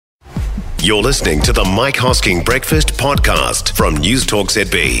You're listening to the Mike Hosking Breakfast Podcast from News Talk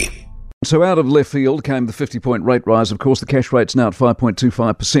ZB. So out of left field came the 50-point rate rise. Of course, the cash rate's now at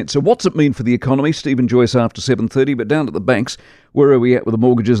 5.25%. So what's it mean for the economy? Stephen Joyce after 7:30, but down at the banks, where are we at with the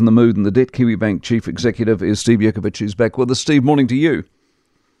mortgages and the mood and the debt? Kiwibank Chief Executive is Steve Jurkovich, who's back with us. Steve, morning to you.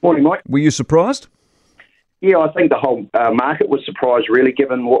 Morning, Mike. Were you surprised? Yeah, I think the whole market was surprised, really,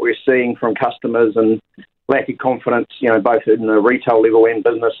 given what we're seeing from customers and lack of confidence, both in the retail level and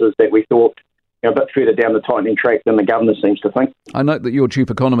businesses that we thought a bit further down the tightening track than the governor seems to think. I note that your chief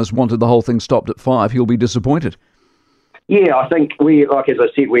economist wanted the whole thing stopped at 5. He'll be disappointed. Yeah, I think as I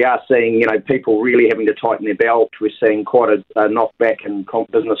said, we are seeing, people really having to tighten their belt. We're seeing quite a knockback in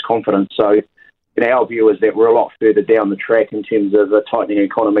business confidence. So, our view is that we're a lot further down the track in terms of a tightening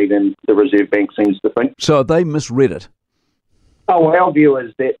economy than the Reserve Bank seems to think. So have they misread it? Oh, well, our view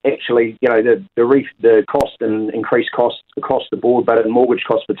is that actually, the cost and increased costs across the board, but in mortgage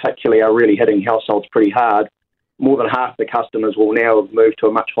costs particularly, are really hitting households pretty hard. More than half the customers will now have moved to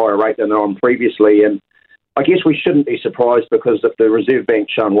a much higher rate than they're on previously. And I guess we shouldn't be surprised, because if the Reserve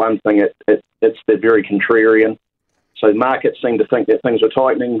Bank's shown one thing, it's the very contrarian. So markets seem to think that things are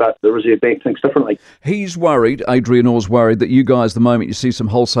tightening, but the Reserve Bank thinks differently. He's worried, Adrian Orr's worried, that you guys, the moment you see some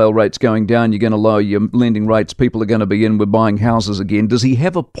wholesale rates going down, you're going to lower your lending rates, people are going to be in with buying houses again. Does he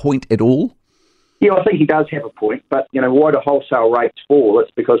have a point at all? Yeah, I think he does have a point, but, why do wholesale rates fall?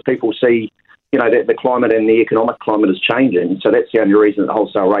 It's because people see, that the climate and the economic climate is changing, so that's the only reason that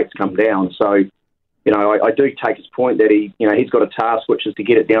wholesale rates come down. So, I do take his point that he's got a task, which is to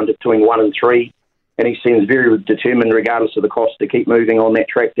get it down to between 1 and 3. And he seems very determined, regardless of the cost, to keep moving on that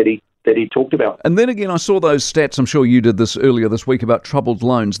track that he talked about. And then again, I saw those stats, I'm sure you did this earlier this week, about troubled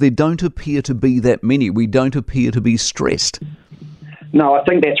loans. There don't appear to be that many. We don't appear to be stressed. No, I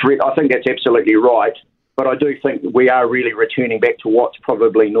think that's absolutely right. But I do think we are really returning back to what's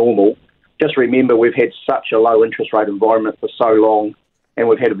probably normal. Just remember, we've had such a low interest rate environment for so long, and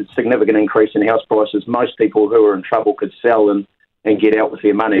we've had a significant increase in house prices. Most people who are in trouble could sell and get out with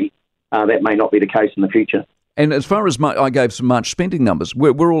their money. That may not be the case in the future. And as far as I gave some March spending numbers,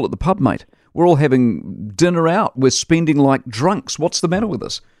 we're all at the pub, mate. We're all having dinner out. We're spending like drunks. What's the matter with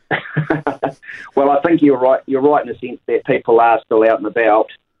us? Well, I think you're right. You're right in the sense that people are still out and about.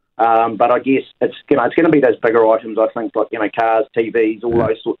 But I guess it's going to be those bigger items. I think like cars, TVs, all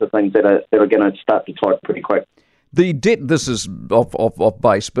those sorts of things that are going to start to tighten pretty quick. The debt, this is off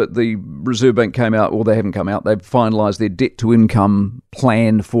base, but the Reserve Bank came out, or they haven't come out, they've finalised their debt-to-income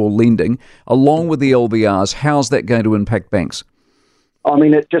plan for lending. Along with the LVRs, how's that going to impact banks? I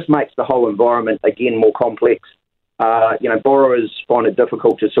mean, it just makes the whole environment, again, more complex. Borrowers find it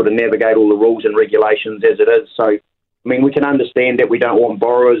difficult to sort of navigate all the rules and regulations as it is. So, I mean, we can understand that we don't want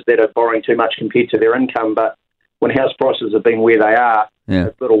borrowers that are borrowing too much compared to their income, but when house prices have been where they are,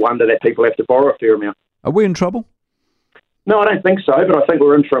 It's little wonder that people have to borrow a fair amount. Are we in trouble? No, I don't think so, but I think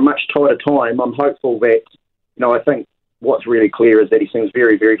we're in for a much tighter time. I'm hopeful that, I think what's really clear is that he seems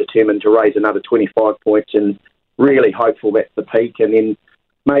very, very determined to raise another 25 points, and really hopeful that's the peak. And then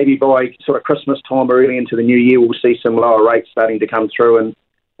maybe by sort of Christmas time or early into the new year, we'll see some lower rates starting to come through and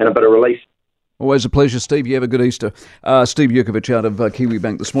a bit of relief. Always a pleasure, Steve. You have a good Easter. Steve Jurkovich out of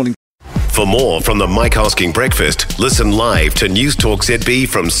Kiwibank this morning. For more from the Mike Hosking Breakfast, listen live to News Talk ZB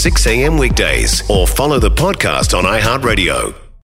from 6 a.m. weekdays or follow the podcast on iHeartRadio.